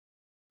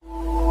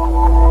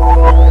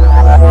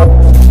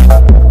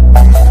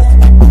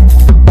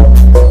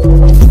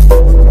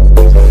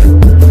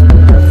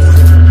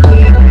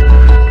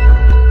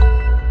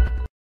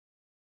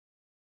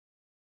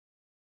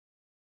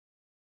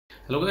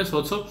Hello guys,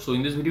 what's up? So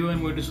in this video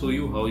I'm going to show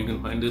you how you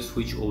can find this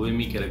which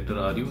OME character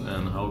are you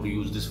and how to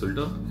use this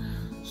filter.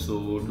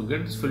 So to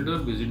get this filter,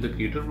 visit the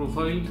creator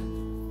profile.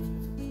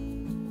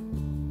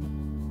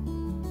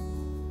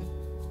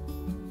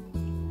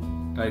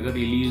 Tiger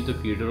Lily is the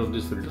creator of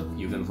this filter.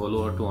 You can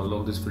follow her to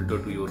unlock this filter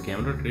to your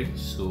camera tray.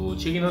 So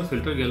check in our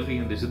filter gallery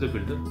and this is the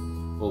filter,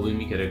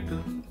 OME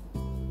character.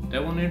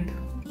 Tap on it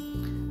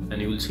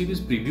and you will see this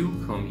preview.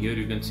 From here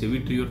you can save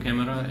it to your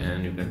camera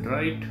and you can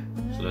try it.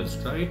 So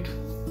let's try it.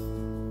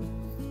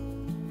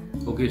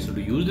 Okay, so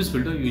to use this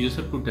filter you just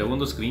have to tap on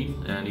the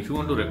screen, and if you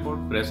want to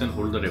record, press and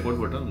hold the record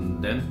button,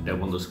 then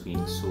tap on the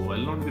screen. So I'll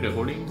not be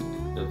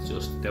recording, let's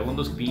just tap on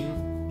the screen.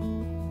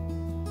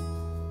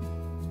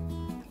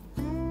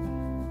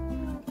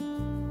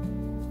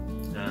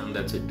 And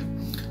that's it.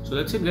 So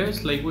that's it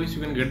guys. Likewise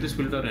you can get this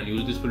filter and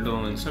use this filter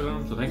on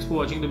Instagram. So thanks for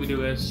watching the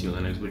video guys. See you in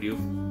the next video.